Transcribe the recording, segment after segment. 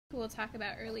will talk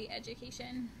about early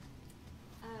education.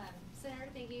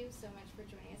 Senator, thank you so much for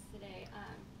joining us today.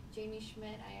 Jamie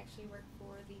Schmidt, I actually work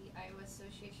for the Iowa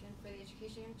Association for the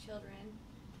Education of Children,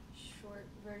 short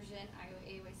version Iowa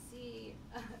AOC.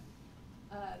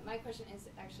 My question is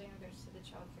actually in regards to the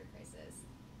child care crisis.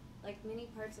 Like many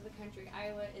parts of the country,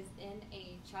 Iowa is in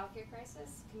a child care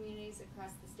crisis. Communities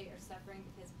across the state are suffering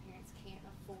because parents can't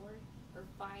afford or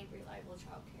find reliable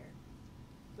child care.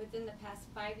 Within the past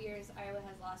 5 years, Iowa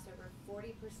has lost over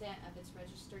 40% of its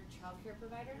registered child care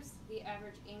providers. The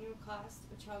average annual cost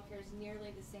of child care is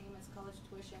nearly the same as college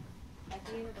tuition at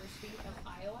the University of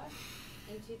Iowa.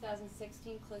 In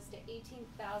 2016, close to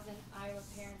 18,000 Iowa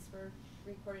parents were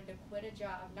reported to quit a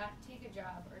job, not take a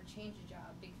job, or change a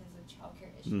job because of child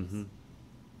care issues. Mm-hmm.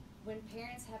 When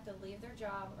parents have to leave their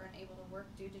job or unable to work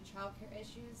due to child care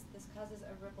issues, this causes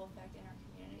a ripple effect in our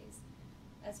communities.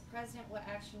 As president, what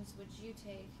actions would you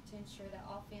take to ensure that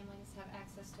all families have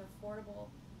access to affordable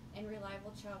and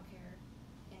reliable child care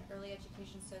and early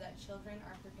education so that children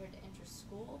are prepared to enter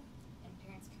school and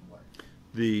parents can work?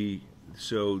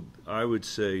 So I would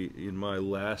say in my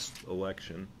last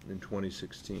election in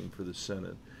 2016 for the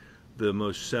Senate, the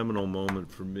most seminal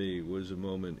moment for me was a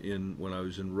moment when I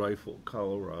was in Rifle,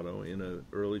 Colorado, in an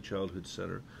early childhood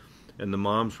center. And the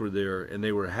moms were there, and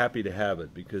they were happy to have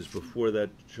it because before that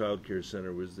child care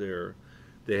center was there,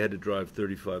 they had to drive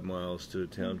 35 miles to a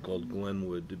town called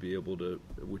Glenwood to be able to,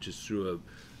 which is through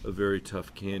a very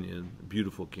tough canyon,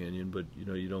 beautiful canyon, but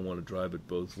you don't want to drive it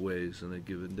both ways on a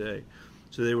given day.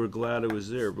 So they were glad it was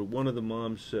there. But one of the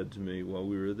moms said to me while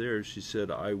we were there, she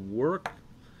said, I work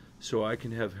so I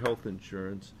can have health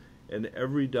insurance, and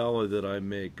every dollar that I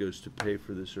make goes to pay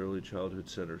for this early childhood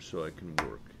center so I can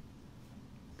work.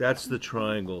 That's the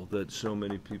triangle that so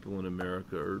many people in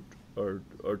America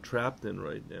are trapped in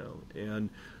right now. And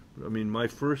I mean, my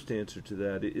first answer to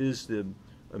that is the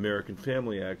American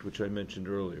Family Act, which I mentioned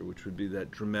earlier, which would be that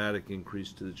dramatic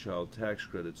increase to the child tax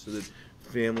credit so that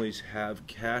families have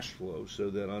cash flow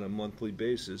so that on a monthly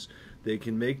basis they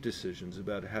can make decisions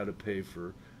about how to pay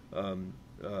for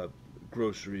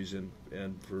groceries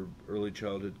and for early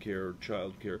childhood care or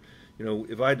child care.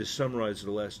 If I had to summarize the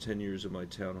last 10 years of my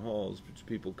town halls, it's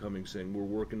people coming saying, we're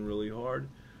working really hard,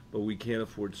 but we can't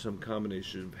afford some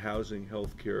combination of housing,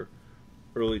 health care,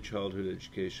 early childhood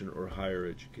education, or higher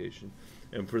education.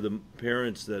 And for the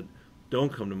parents that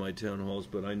don't come to my town halls,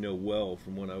 but I know well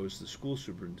from when I was the school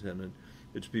superintendent,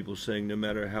 it's people saying no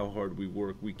matter how hard we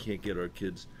work, we can't get our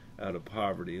kids out of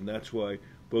poverty. And that's why,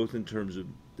 both in terms of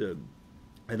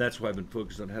and that's why I've been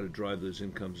focused on how to drive those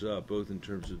incomes up, both in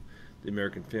terms of the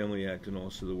American Family Act and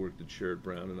also the work that Sherrod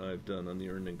Brown and I have done on the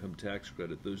Earned Income Tax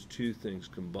Credit. Those two things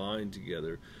combined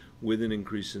together with an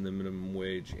increase in the minimum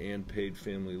wage and paid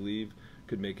family leave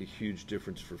could make a huge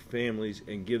difference for families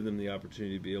and give them the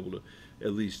opportunity to be able to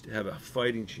at least have a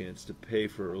fighting chance to pay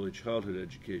for early childhood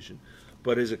education.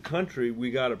 But as a country,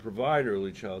 we got to provide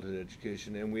early childhood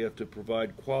education, and we have to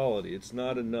provide quality. It's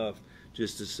not enough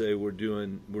just to say we're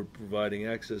providing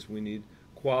access. We need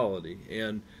quality.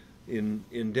 And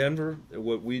in Denver,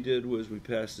 what we did was we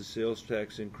passed a sales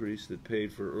tax increase that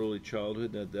paid for early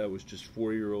childhood. That was just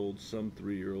 4-year-olds, some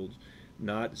 3-year-olds,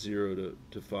 not 0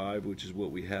 to 5, which is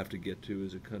what we have to get to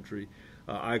as a country.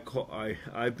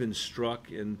 I've been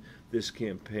struck in this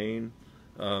campaign.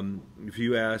 If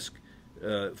you ask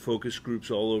focus groups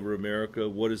all over America,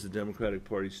 what does the Democratic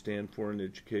Party stand for in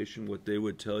education? What they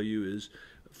would tell you is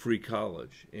free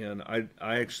college. And I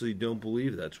actually don't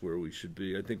believe that's where we should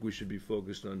be. I think we should be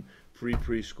focused on free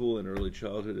preschool and early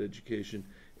childhood education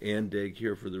and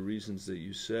daycare for the reasons that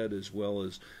you said, as well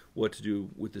as what to do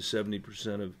with the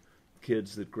 70% of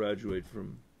kids that graduate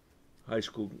from high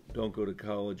school, don't go to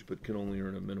college, but can only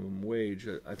earn a minimum wage.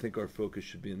 I think our focus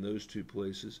should be in those two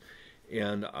places.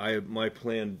 And my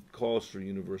plan calls for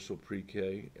universal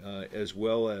pre-K, as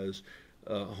well as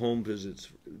home visits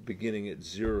beginning at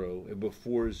 0 and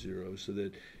before 0, so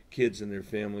that kids and their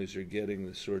families are getting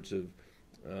the sorts of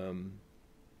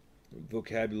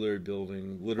vocabulary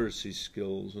building, literacy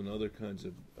skills, and other kinds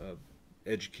of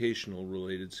educational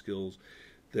related skills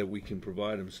that we can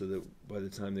provide them so that by the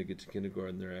time they get to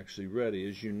kindergarten, they're actually ready.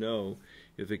 As you know,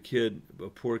 if a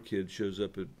poor kid shows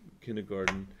up at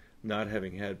kindergarten not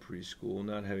having had preschool,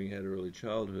 not having had early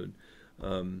childhood,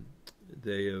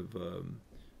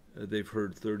 they've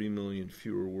heard 30 million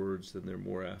fewer words than their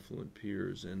more affluent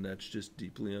peers, and that's just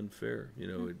deeply unfair,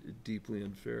 deeply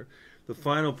unfair. The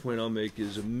final point I'll make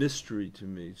is a mystery to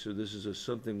me, so this is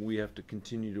something we have to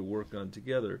continue to work on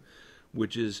together,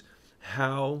 which is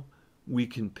how we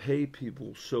can pay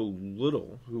people so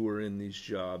little who are in these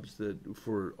jobs that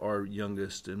for our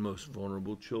youngest and most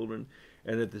vulnerable children,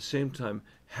 and at the same time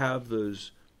have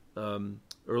those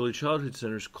early childhood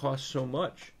centers cost so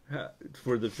much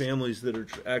for the families that are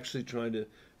actually trying to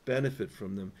benefit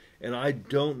from them. And I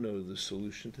don't know the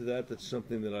solution to that. That's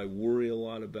something that I worry a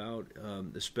lot about,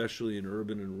 especially in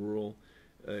urban and rural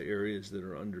areas that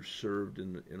are underserved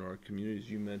in our communities.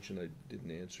 You mentioned, I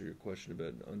didn't answer your question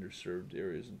about underserved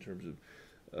areas in terms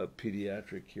of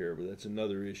pediatric care, but that's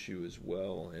another issue as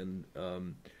well. And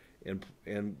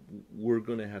we're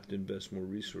going to have to invest more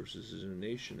resources as a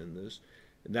nation in this.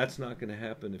 And that's not going to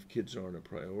happen if kids aren't a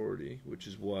priority, which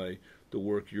is why the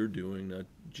work you're doing, not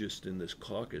just in this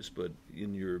caucus, but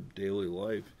in your daily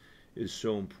life, is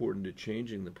so important to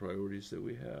changing the priorities that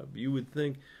we have. You would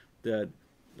think that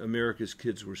America's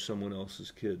kids were someone else's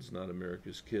kids, not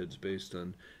America's kids, based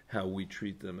on how we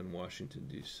treat them in Washington,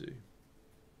 D.C.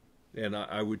 And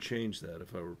I would change that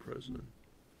if I were president.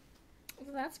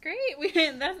 Well, that's great.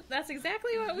 That's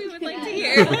exactly what we would like to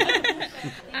hear.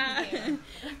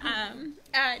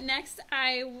 Next,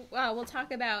 I will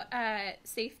talk about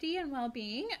safety and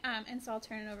well-being, and so I'll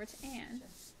turn it over to Anne.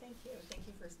 Thank you. Thank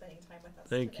you for spending time with us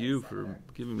Thank today, you Senator.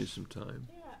 for giving me some time.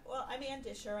 Yeah, well, I'm Ann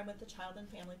Disher. I'm with the Child and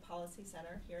Family Policy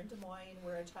Center here in Des Moines.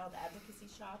 We're a child advocacy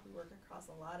shop. We work across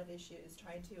a lot of issues,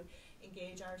 trying to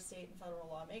engage our state and federal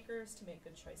lawmakers to make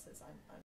good choices on